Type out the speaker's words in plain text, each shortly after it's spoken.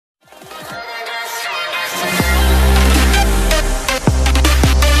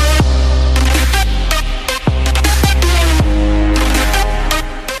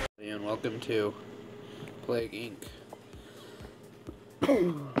welcome to Plauge.inc.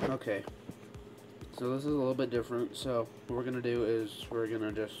 Okay, so this is a little bit different. So what we're gonna do is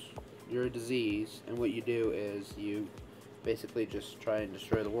you're a disease, and what you do is you basically just try and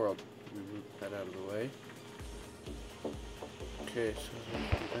destroy the world. Move that out of the way. Okay, so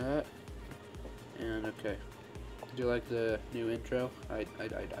do that, and okay. Do you like the new intro? I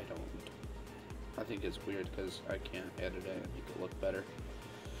don't. I think it's weird because I can't edit it and make it look better.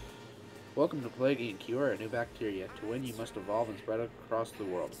 Welcome to Plauge.inc. You are a new bacteria. To win, you must evolve and spread across the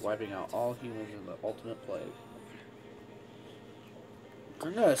world, wiping out all humans in the ultimate plague.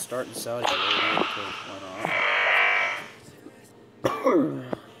 I'm gonna start in Saudi Arabia because why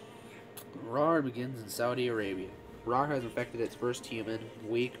not? Rar begins in Saudi Arabia. Rar has infected its first human,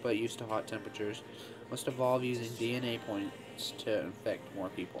 weak but used to hot temperatures, must evolve using DNA points to infect more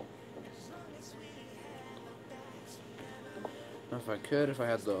people. If I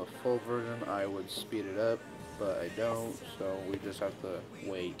had the full version, I would speed it up, but I don't, so we just have to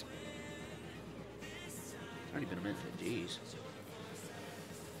wait. It's already been a minute, jeez.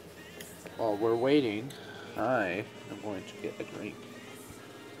 While we're waiting, I am going to get a drink.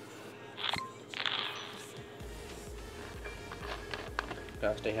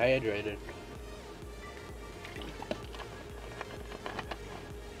 Gotta stay hydrated.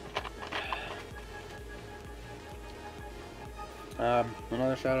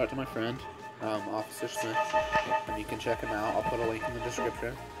 Another shout out to my friend, Officer Smith, and you can check him out. I'll put a link in the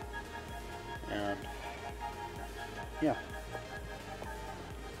description. And yeah,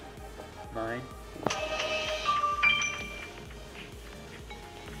 9.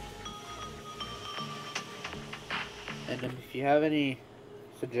 And if you have any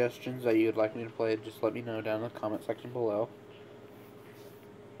suggestions that you'd like me to play, just let me know down in the comment section below.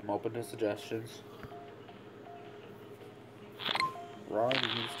 I'm open to suggestions. Raw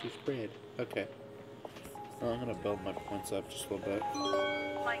begins to spread. Okay. Well, I'm gonna build my points up just a little bit.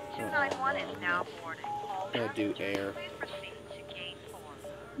 Flight 291 is now boarding. I'm gonna do air. Please proceed to gate 4.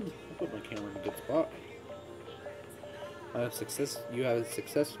 I'll put my camera in a good spot. You have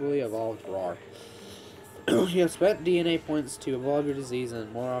successfully evolved Rar. You have spent DNA points to evolve your disease,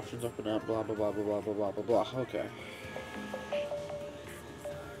 and more options open up. Blah blah blah blah blah blah blah blah blah. Okay.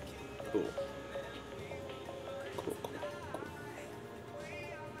 Cool. Cool.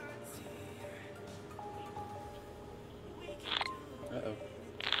 Uh-oh.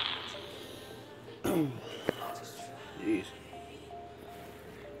 Jeez.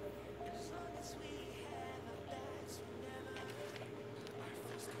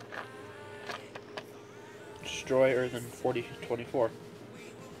 Destroy Earth in 4024.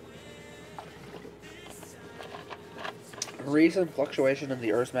 A recent fluctuation in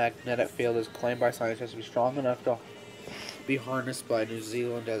the Earth's magnetic field is claimed by scientists to be strong enough to be harnessed by New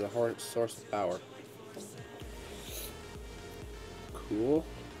Zealand as a source of power. Cool.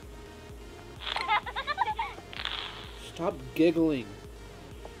 Stop giggling.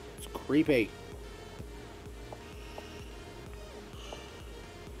 It's creepy.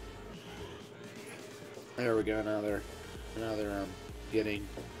 There we go. Now they're getting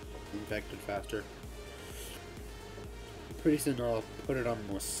infected faster. Pretty soon I'll put it on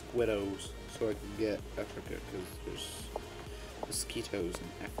mosquitoes so I can get Africa, because there's mosquitoes in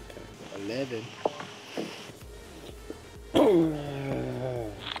Africa. 11.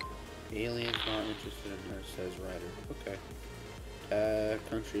 Aliens not interested in her, says writer. Okay.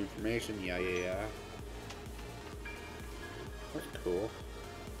 Country information. Yeah. That's cool.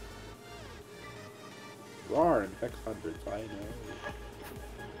 Rar infects hundreds. I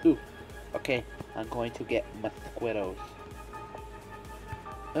know. Ooh. Okay. I'm going to get mosquitoes.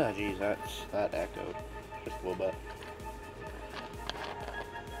 Oh, geez, that echoed just a little bit.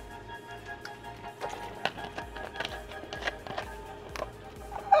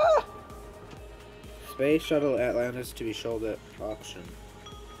 Ah! Space Shuttle Atlantis to be sold at auction.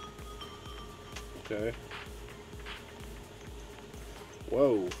 Okay.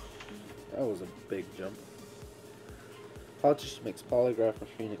 Whoa. That was a big jump. Politician makes polygraph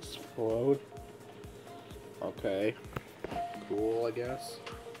machine explode. Okay. Cool, I guess.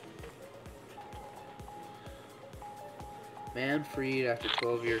 Man freed after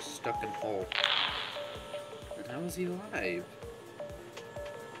 12 years stuck in hole. And how is he alive?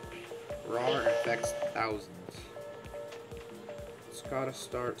 Rar infects thousands. It's gotta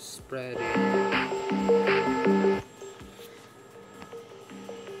start spreading.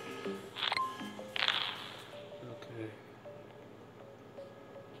 Okay.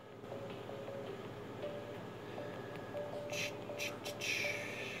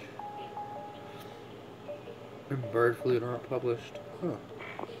 And bird flu not published. Huh.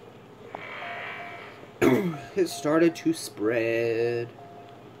 It started to spread.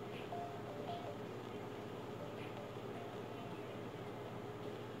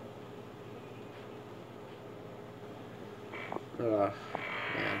 Man.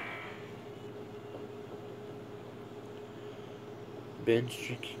 Binge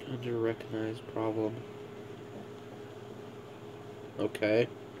drinking under recognized problem. Okay.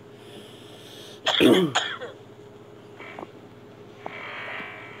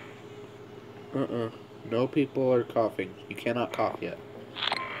 No people are coughing. You cannot cough yet.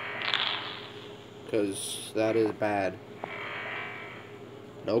 Because that is bad.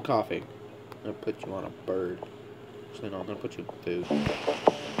 No coughing. I'm gonna put you on a bird. Actually, no, I'm gonna put you in food.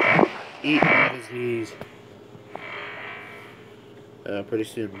 Eat my disease. Pretty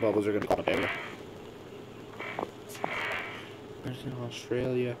soon, bubbles are gonna come up everywhere. There's in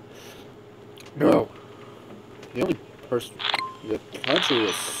Australia. No. The only person, the country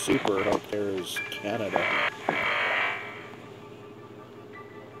with super healthcare is Canada.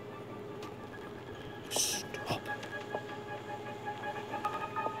 Stop.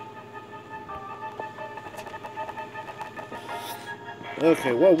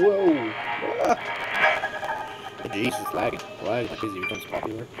 Okay, whoa, whoa. Ah. Oh, jeez, it's lagging. Lag because he becomes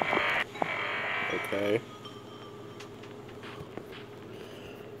popular. Okay.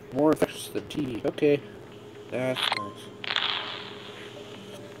 More infectious than TB. Okay. That's nice.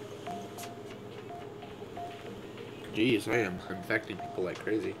 Jeez, I am infecting people like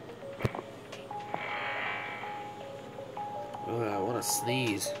crazy. Oh, I want to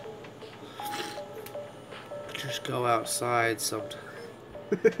sneeze. Just go outside sometime.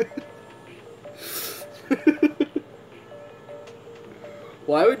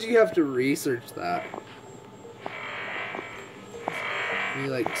 Why would you have to research that? I mean,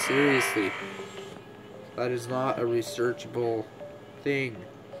 like, seriously. That is not a researchable thing.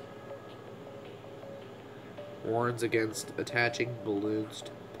 Warns against attaching balloons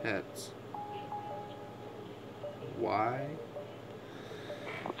to pets. Why?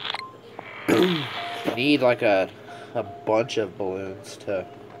 You need like a bunch of balloons to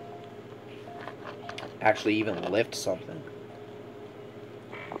actually even lift something.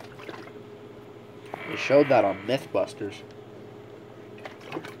 They showed that on Mythbusters.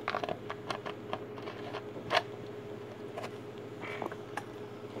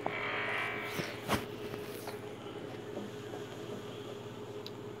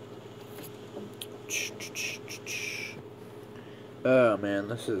 Oh man,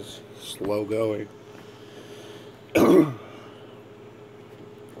 this is slow going.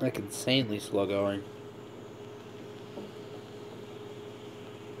 Like insanely slow going.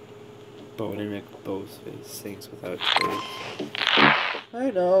 Bodie McBoatface sinks without face.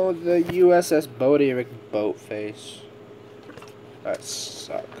 I know, the USS Bodie McBoatface. That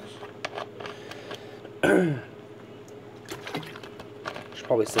sucks. Should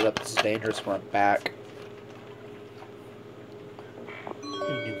probably set up this dangerous one back.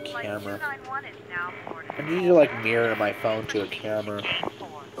 New camera. I need to like mirror my phone to a camera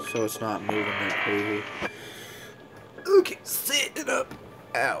so it's not moving like crazy. Okay, sitting up.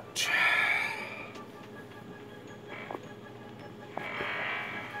 Ouch.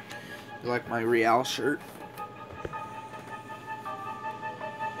 You like my Real shirt?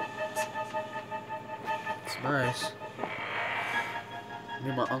 It's nice. Me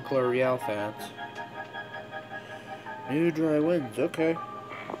and my uncle are Real fans. New dry winds, okay.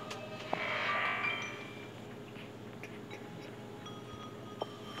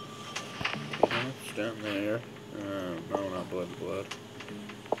 It's down there. No, not blood.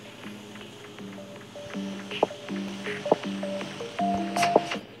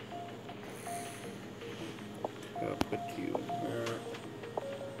 I'll put you in there.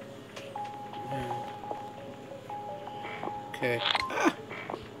 Okay.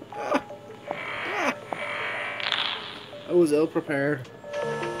 I was ill prepared.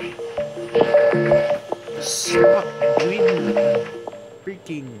 Stop doing the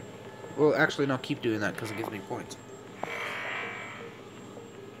freaking. Well, actually, no, keep doing that because it gives me points.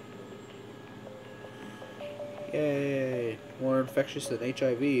 Yay! More infectious than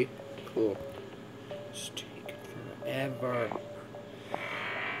HIV. Cool. Just take forever.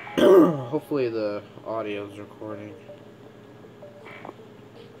 Hopefully the audio's recording.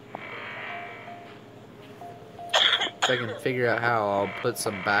 If I can figure out how, I'll put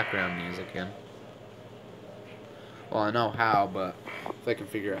some background music in. Well, I know how, but if I can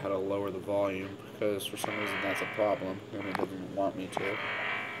figure out how to lower the volume, because for some reason that's a problem, and it doesn't want me to.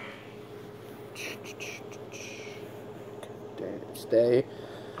 Stay.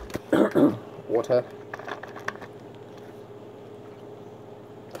 Water.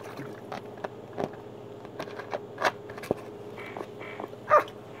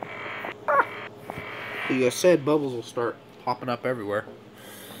 You said bubbles will start popping up everywhere.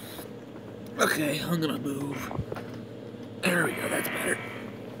 Okay, I'm gonna move. There we go, that's better.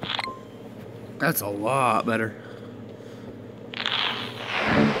 That's a lot better.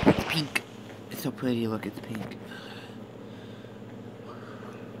 It's pink. It's so pretty, look, it's pink.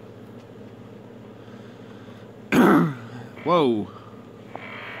 Whoa.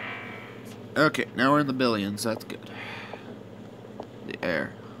 Okay, now we're in the billions, that's good. The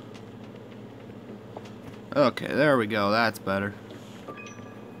air. Okay, there we go, that's better.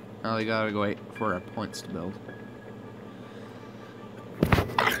 Now we gotta go wait for our points to build.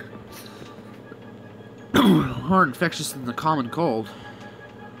 More infectious than the common cold.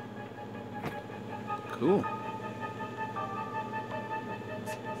 Cool.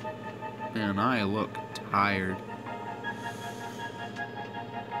 Man, I look tired.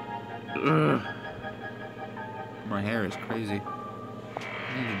 Ugh. My hair is crazy.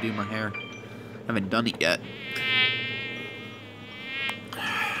 I need to do my hair. Haven't done it yet.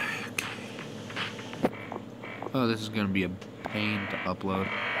 Oh, this is gonna be a pain to upload.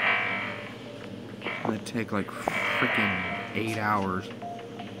 It's gonna take like freaking 8 hours.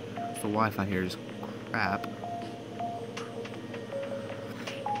 The Wi-Fi here is crap.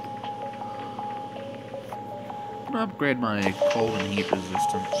 I'm gonna upgrade my cold and heat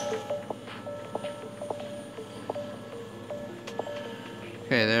resistance.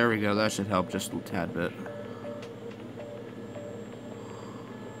 Okay, there we go. That should help just a tad bit.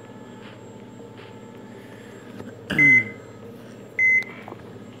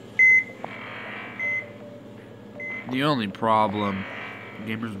 The only problem,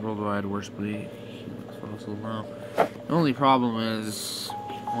 gamers worldwide worshipfully fossil now. The only problem is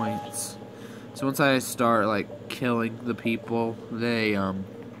points. So once I start like killing the people, they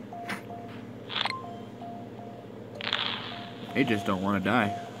just don't want to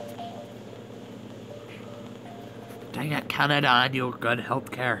die. Dang it, Canada, I need good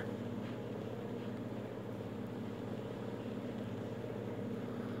healthcare.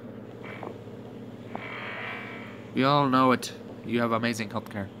 We all know it. You have amazing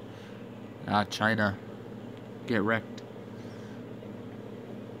healthcare. Ah, China. Get wrecked.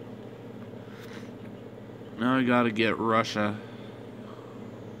 Now we gotta get Russia.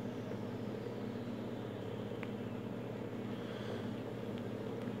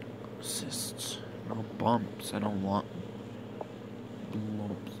 Cysts. No bumps. I don't want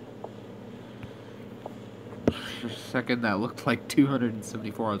lumps. For a second that looked like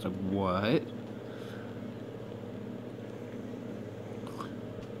 274. I was like, what?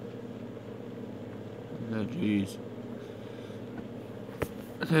 Oh, jeez.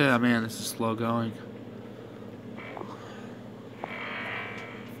 Yeah, man, this is slow going.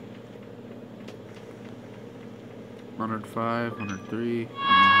 $105, $103, $108.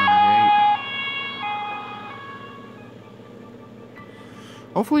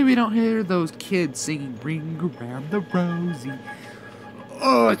 Hopefully we don't hear those kids singing "Ring Around the Rosie."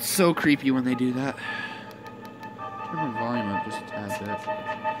 Oh, it's so creepy when they do that. Turn my volume up just a tad bit.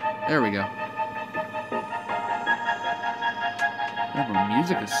 There we go. Man, the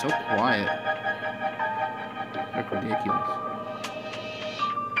music is so quiet. Like ridiculous.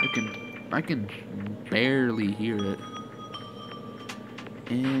 I can barely hear it.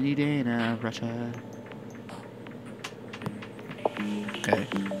 Any day now, Russia. Okay,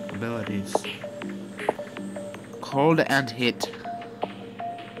 abilities. Cold and hit.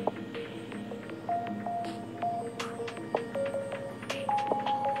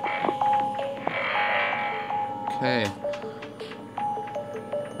 Okay.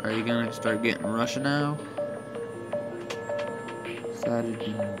 Are you gonna start getting Russia now? That'd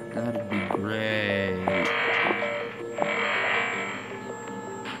be great.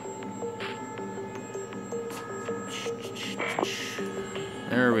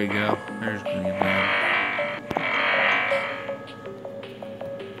 There we go. There's Greenland.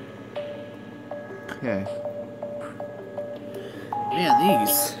 Okay. Man,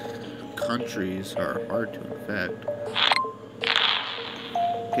 these countries are hard to infect.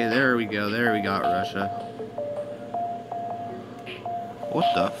 Okay, there we go. There we got Russia. What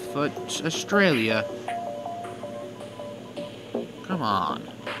the fuck? Australia? Come on.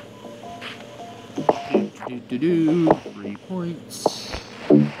 3 points.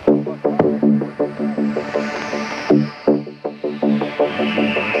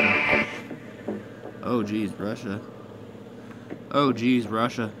 Oh geez, Russia. Oh geez,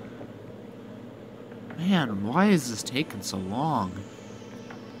 Russia. Man, why is this taking so long?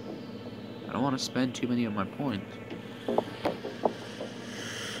 I don't want to spend too many of my points.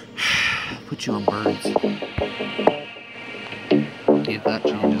 Put you on birds. See if that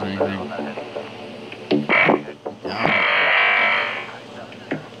changes anything.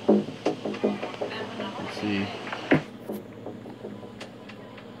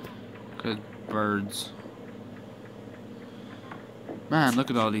 Man, look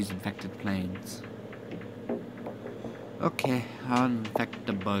at all these infected planes. Okay, I'll infect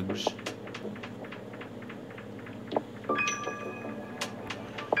the bugs.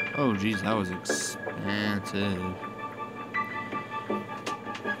 Oh jeez, that was expensive.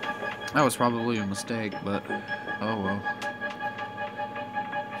 That was probably a mistake, but oh well.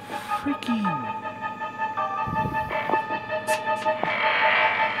 Freaking.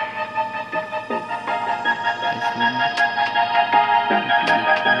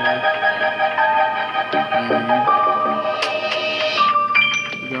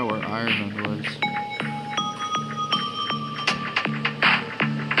 I forgot where Ireland was.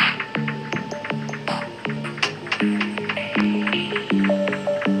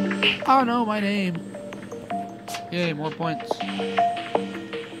 Oh no, my name. Yay, more points.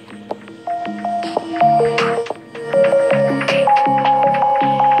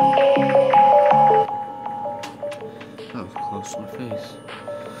 That was close to my face.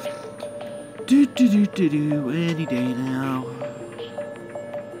 Any day now.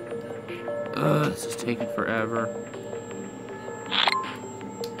 This is taking forever.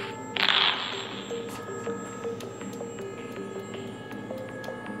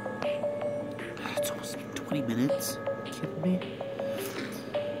 It's almost 20 minutes. Are you kidding me?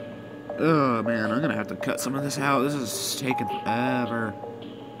 Oh man, I'm gonna have to cut some of this out. This is taking forever.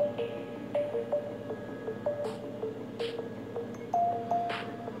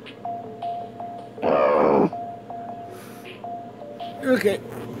 Okay,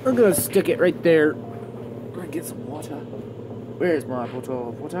 I'm gonna stick it right there. I'm gonna get some water. Where's my bottle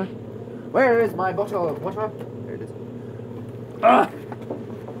of water? Where is my bottle of water? There it is. Ah!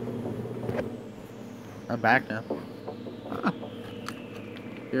 I'm back now. Ah.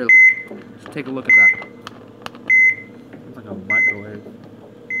 Here, let's take a look at that. It's like a microwave.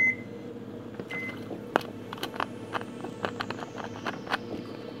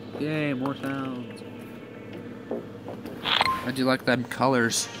 Yay, more sounds. How'd you like them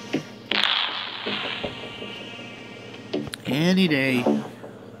colors? Any day.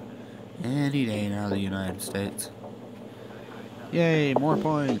 Any day now, the United States. Yay, more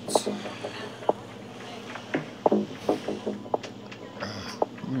points. I'm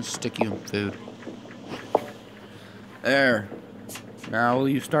gonna stick you in food. There. Now will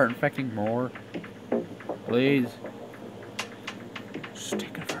you start infecting more? Please. It's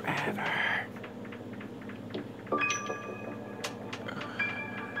taking forever.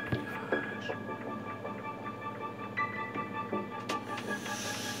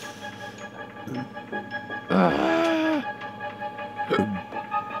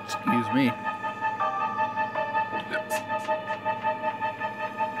 Excuse me.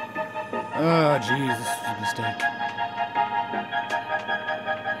 Oh, jeez, this was a mistake.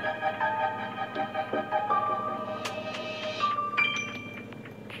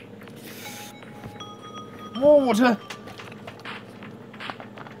 More water.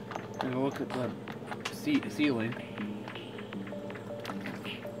 Take a look at the ceiling.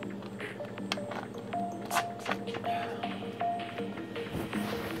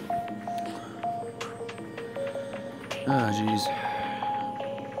 Oh, jeez.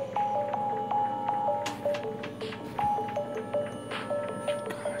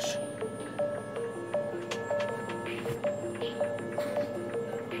 Gosh.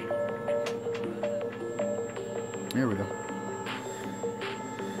 There we go.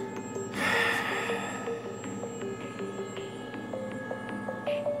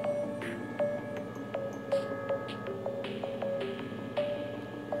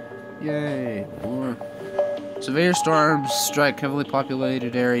 Yay, more. Severe storms strike heavily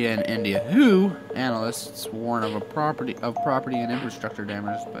populated area in India. Who analysts warn of property and infrastructure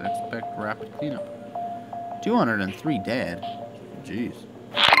damage, but expect rapid cleanup. 203 dead. Jeez.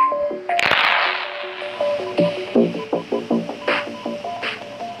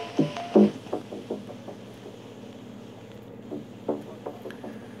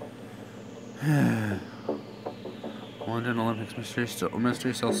 London Olympics mystery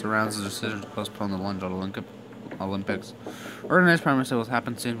still surrounds the decision to postpone the London Olympics. Organized promise it will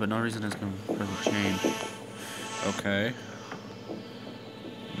happen soon, but no reason is going to further change. Okay.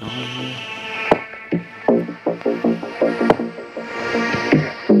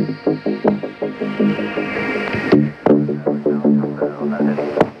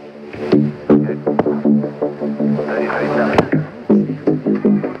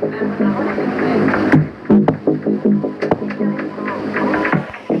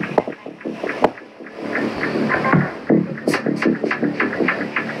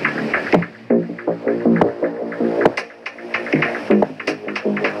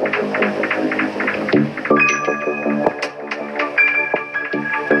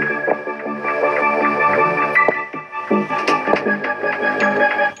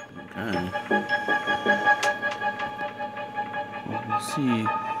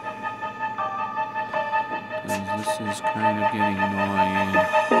 kind of getting annoying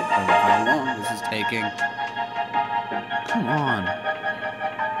because of how long this is taking. Come on.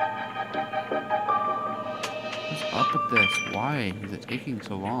 What's up with this? Why is it taking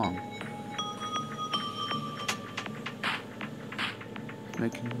so long?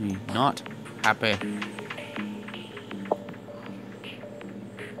 Making me not happy.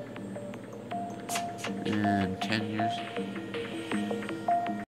 And 10 years.